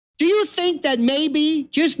you think that maybe,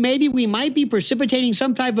 just maybe, we might be precipitating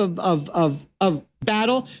some type of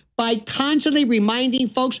battle by constantly reminding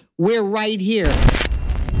folks we're right here?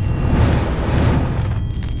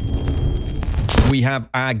 We have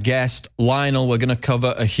our guest, Lionel. We're going to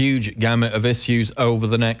cover a huge gamut of issues over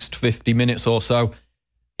the next 50 minutes or so.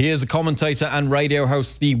 He is a commentator and radio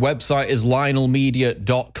host. The website is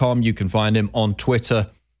lionelmedia.com. You can find him on Twitter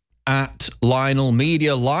at Lionel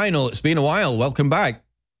Media. Lionel, it's been a while. Welcome back.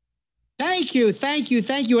 Thank you, thank you,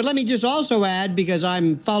 thank you. And let me just also add, because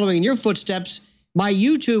I'm following in your footsteps, my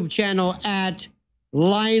YouTube channel at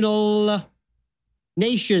Lionel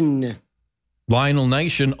Nation. Lionel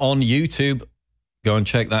Nation on YouTube. Go and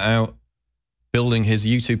check that out. Building his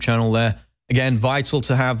YouTube channel there. Again, vital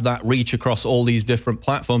to have that reach across all these different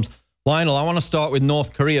platforms. Lionel, I want to start with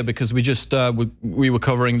North Korea because we just we were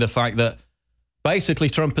covering the fact that basically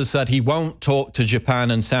Trump has said he won't talk to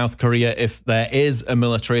Japan and South Korea if there is a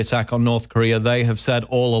military attack on North Korea. They have said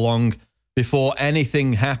all along, before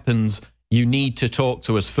anything happens, you need to talk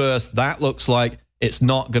to us first. That looks like it's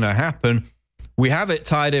not going to happen. We have it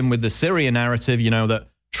tied in with the Syria narrative, you know, that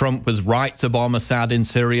Trump was right to bomb Assad in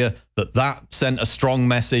Syria, that sent a strong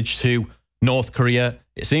message to North Korea.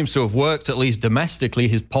 It seems to have worked, at least domestically.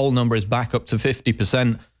 His poll number is back up to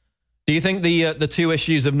 50%. Do you think the two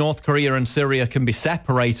issues of North Korea and Syria can be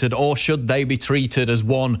separated, or should they be treated as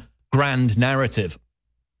one grand narrative?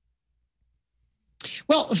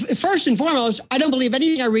 Well, first and foremost, I don't believe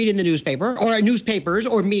anything I read in the newspaper or newspapers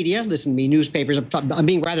or media. Listen to me, newspapers, I'm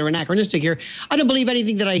being rather anachronistic here. I don't believe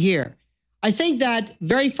anything that I hear. I think that,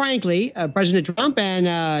 very frankly, President Trump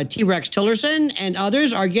and T-Rex Tillerson and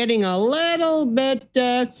others are getting a little bit,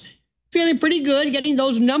 feeling pretty good, getting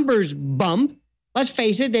those numbers bumped. Let's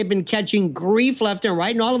face it, they've been catching grief left and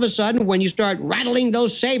right. And all of a sudden, when you start rattling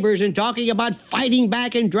those sabers and talking about fighting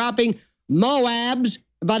back and dropping Moabs,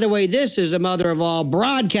 by the way, this is the mother of all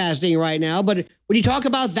broadcasting right now. But when you talk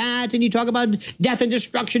about that and you talk about death and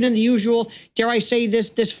destruction and the usual, dare I say this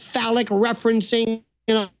phallic referencing,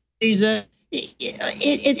 you know, these,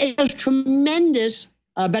 it has tremendous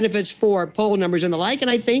benefits for poll numbers and the like.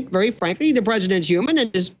 And I think, very frankly, the president's human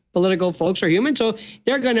and his political folks are human. So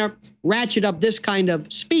they're going to ratchet up this kind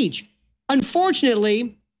of speech.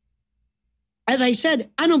 Unfortunately, as I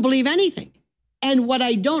said, I don't believe anything. And what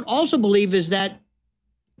I don't also believe is that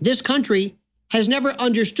this country has never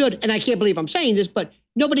understood, and I can't believe I'm saying this, but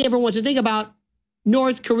nobody ever wants to think about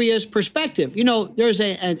North Korea's perspective. You know, there's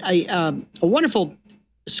a wonderful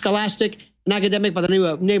scholastic, an academic by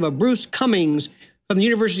the name of Bruce Cummings from the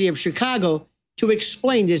University of Chicago to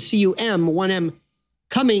explain this, C-U-M-1-M,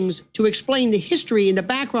 Cummings, to explain the history and the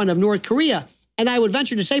background of North Korea. And I would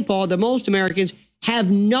venture to say, Paul, that most Americans have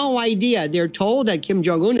no idea. They're told that Kim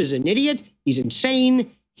Jong-un is an idiot, he's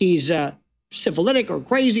insane, he's syphilitic or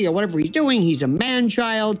crazy or whatever he's doing, he's a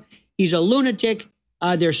man-child, he's a lunatic,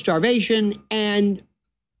 there's starvation, and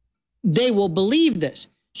they will believe this.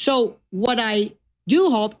 So what I do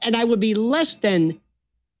hope, and I would be less than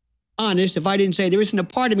honest if I didn't say there isn't a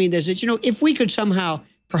part of me that says, you know, if we could somehow,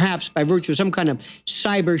 perhaps by virtue of some kind of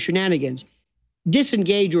cyber shenanigans,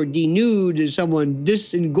 disengage or denude someone,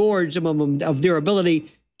 disengorge some of them of their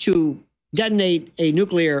ability to detonate a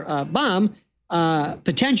nuclear bomb,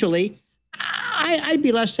 potentially, I'd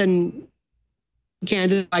be less than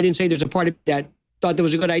candid if I didn't say there's a part of me that thought that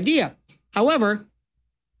was a good idea. However,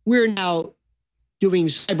 we're now doing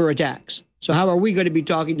cyber attacks. So how are we going to be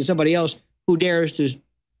talking to somebody else who dares to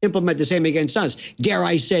implement the same against us? Dare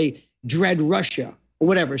I say, dread Russia or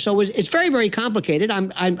whatever. So it's very, very complicated.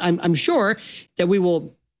 I'm sure that we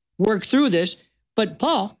will work through this. But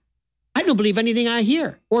Paul, I don't believe anything I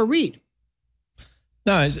hear or read.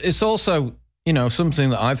 No, it's also, you know, something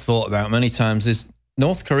that I've thought about many times is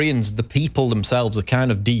North Koreans, the people themselves, are kind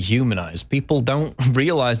of dehumanized. People don't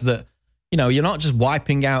realize that, you know, you're not just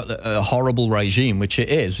wiping out a horrible regime, which it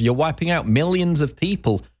is. You're wiping out millions of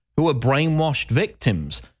people who are brainwashed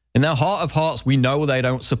victims. In their heart of hearts, we know they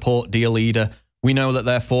don't support dear leader. We know that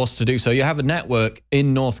they're forced to do so. You have a network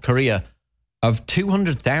in North Korea of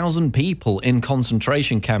 200,000 people in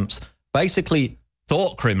concentration camps, basically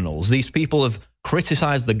thought criminals. These people have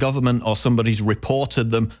criticized the government, or somebody's reported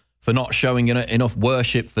them for not showing enough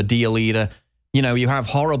worship for dear leader. You know, you have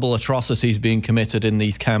horrible atrocities being committed in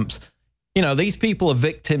these camps. You know, these people are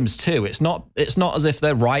victims too. It's not as if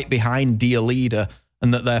they're right behind dear leader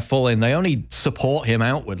and that they're full in. They only support him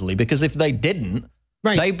outwardly, because if they didn't,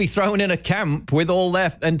 they'd be thrown in a camp with all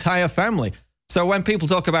their entire family. So when people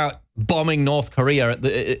talk about bombing North Korea,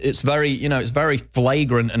 it's very, you know, it's very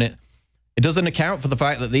flagrant, and it doesn't account for the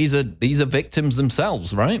fact that these are victims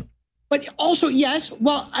themselves, right? But also, yes,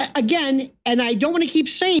 well, again, and I don't want to keep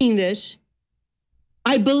saying this,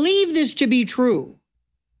 I believe this to be true.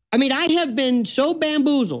 I mean, I have been so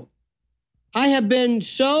bamboozled. I have been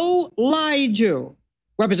so lied to.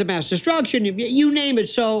 Weapons of mass destruction, you name it.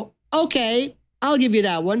 So, okay, I'll give you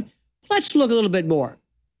that one. Let's look a little bit more.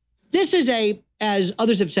 This is as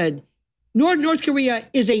others have said, North Korea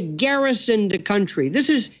is a garrisoned country. This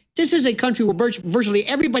is a country where virtually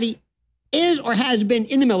everybody is or has been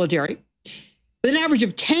in the military, with an average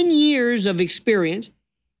of 10 years of experience.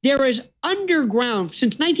 There is underground,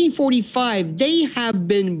 since 1945, they have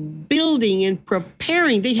been building and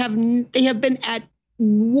preparing. They have been at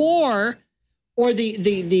war, or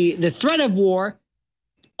the threat of war,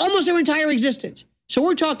 almost their entire existence. So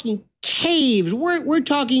we're talking caves. We're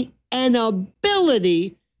talking an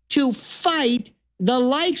ability to fight the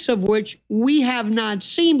likes of which we have not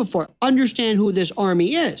seen before. Understand who this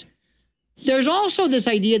army is. There's also this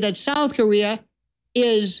idea that South Korea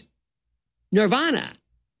is nirvana,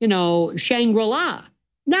 Shangri-La.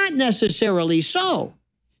 Not necessarily so.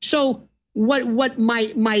 So what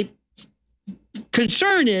my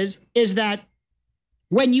concern is that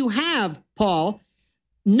when you have, Paul,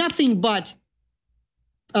 nothing but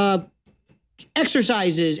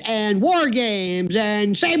exercises and war games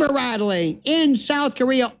and saber rattling in South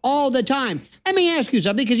Korea all the time. Let me ask you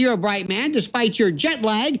something, because you're a bright man, despite your jet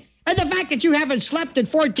lag and the fact that you haven't slept in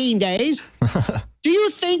 14 days. Do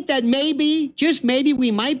you think that maybe, just maybe,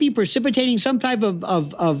 we might be precipitating some type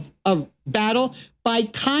of battle by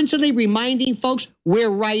constantly reminding folks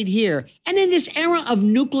we're right here? And in this era of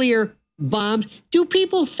nuclear bombs, do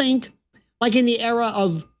people think, like in the era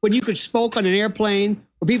of when you could smoke on an airplane,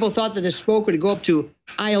 where people thought that the smoke would go up to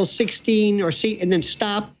aisle 16 or C and then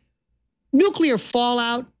stop? Nuclear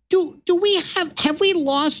fallout, do we have we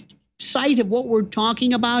lost sight of what we're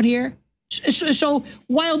talking about here? So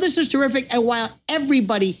while this is terrific, and while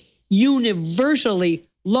everybody universally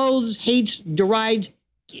loathes, hates, derides,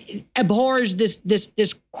 abhors this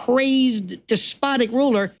crazed, despotic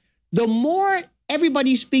ruler, the more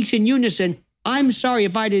everybody speaks in unison, I'm sorry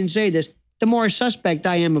if I didn't say this, the more suspect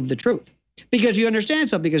I am of the truth. Because you understand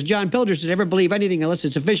something, because John Pilger said, never believe anything unless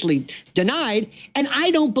it's officially denied. And I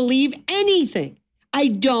don't believe anything. I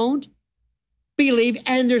don't believe,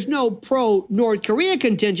 and there's no pro-North Korea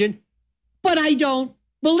contingent, but I don't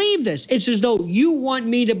believe this. It's as though you want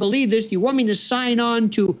me to believe this. You want me to sign on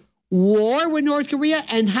to war with North Korea?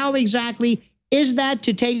 And how exactly is that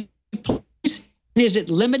to take place? Is it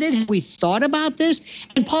limited? Have we thought about this?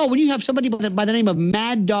 And Paul, when you have somebody by the name of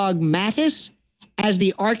Mad Dog Mattis as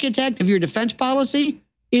the architect of your defense policy,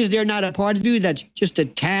 is there not a part of you that's just a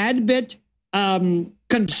tad bit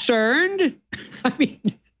concerned?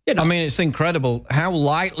 I mean, it's incredible how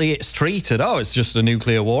lightly it's treated. Oh, it's just a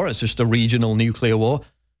nuclear war. It's just a regional nuclear war.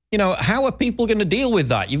 How are people going to deal with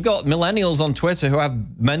that? You've got millennials on Twitter who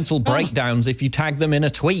have mental breakdowns if you tag them in a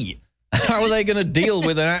tweet. How are they going to deal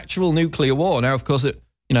with an actual nuclear war? Now, of course,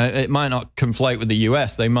 it might not conflate with the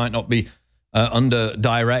US. They might not be under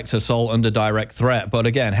direct assault, under direct threat. But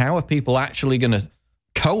again, how are people actually going to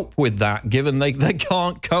cope with that, given they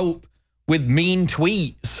can't cope with mean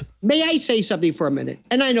tweets? May I say something for a minute?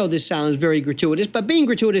 And I know this sounds very gratuitous, but being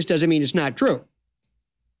gratuitous doesn't mean it's not true.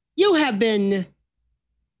 You have been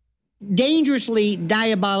dangerously,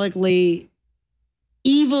 diabolically,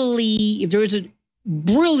 evilly, if there is a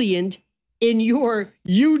brilliant in your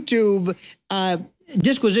YouTube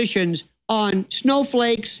disquisitions on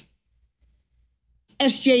snowflakes,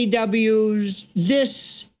 SJWs,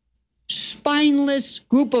 this spineless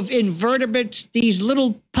group of invertebrates, these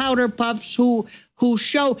little powder puffs who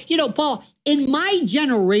show, Paul, in my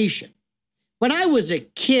generation, when I was a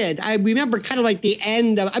kid, I remember kind of like the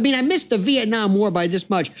end of, I missed the Vietnam War by this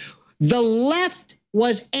much. The left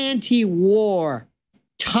was anti-war,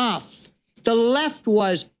 tough. The left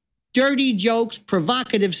was dirty jokes,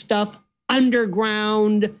 provocative stuff,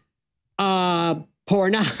 underground,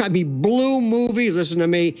 pornography, blue movies, listen to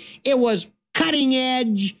me. It was cutting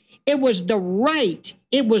edge. It was the right.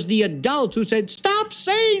 It was the adults who said, stop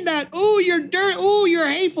saying that. Ooh, you're dirty. Ooh, you're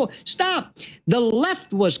hateful. Stop. The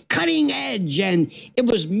left was cutting edge, and it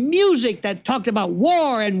was music that talked about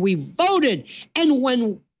war, and we voted. And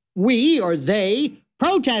when we or they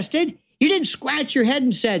protested, you didn't scratch your head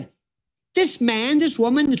and said, this man, this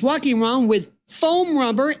woman is walking around with foam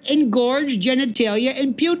rubber, engorged genitalia,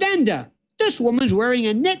 and pudenda. This woman's wearing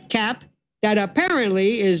a knit cap that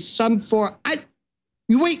apparently is some for...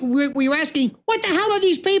 we were asking, what the hell are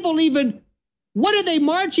these people even... What are they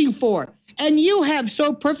marching for? And you have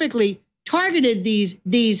so perfectly targeted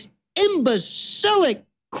these imbecilic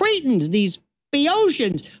cretins, these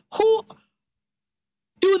Boeotians, who...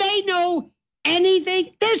 Do they know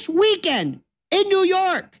anything? This weekend in New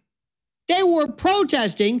York, they were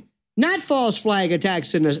protesting not false flag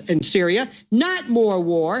attacks in Syria, not more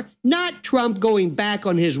war, not Trump going back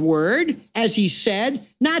on his word, as he said,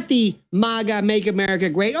 not the MAGA, Make America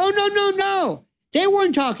Great. Oh, no, no, no. They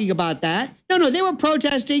weren't talking about that. No, no, they were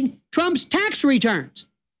protesting Trump's tax returns.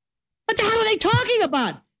 What the hell are they talking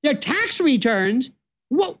about? Their tax returns?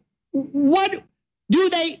 What do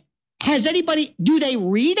they, do they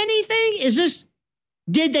read anything? Is this,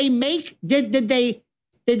 did they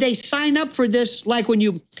sign up for this like when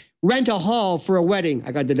you rent a hall for a wedding?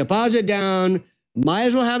 I got the deposit down, might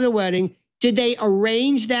as well have the wedding. Did they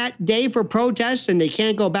arrange that day for protests and they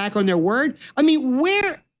can't go back on their word? I mean,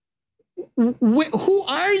 who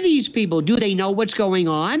are these people? Do they know what's going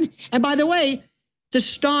on? And by the way, the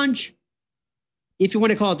staunch, if you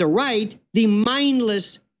want to call it the right, the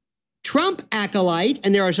mindless Trump acolyte,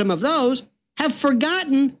 and there are some of those, have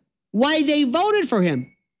forgotten why they voted for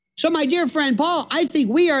him. So, my dear friend Paul, I think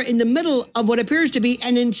we are in the middle of what appears to be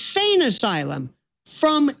an insane asylum,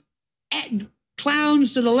 from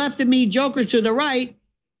clowns to the left of me, jokers to the right.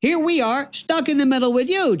 Here we are, stuck in the middle with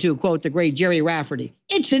you, to quote the great Jerry Rafferty.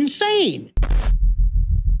 It's insane.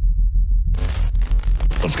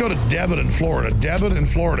 Let's go to Debit in Florida. Debit in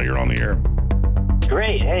Florida, you're on the air.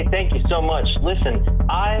 Great. Hey, thank you so much. Listen,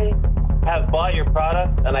 I have bought your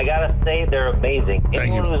product, and I gotta say they're amazing.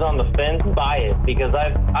 Anyone who's on the fence, buy it, because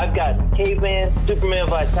I've got Caveman, Superman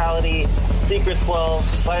Vitality, Secret 12,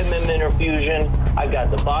 Vitamin Mineral Fusion. I've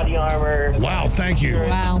got the body armor. Wow, thank you.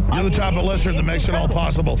 Wow. You're the type of listener that makes it all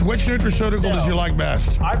possible. Which nutraceutical does you like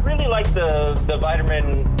best? I really like the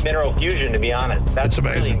Vitamin Mineral Fusion, to be honest. That's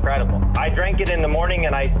amazing. Really incredible. I drank it in the morning,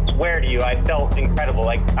 and I swear to you, I felt incredible.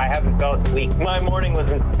 Like, I haven't felt weak. My morning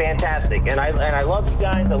was fantastic, and I love you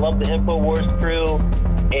guys. I love the InfoWars crew,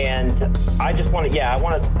 and I just want to, I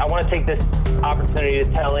want to take this opportunity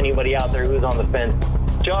to tell anybody out there who's on the fence,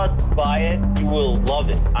 just buy it. You will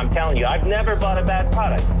love it. I'm telling you, I've never bought a bad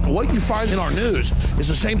product. What you find in our news is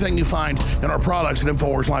the same thing you find in our products at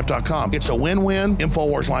InfoWarsLife.com. It's a win-win.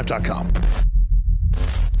 InfoWarsLife.com.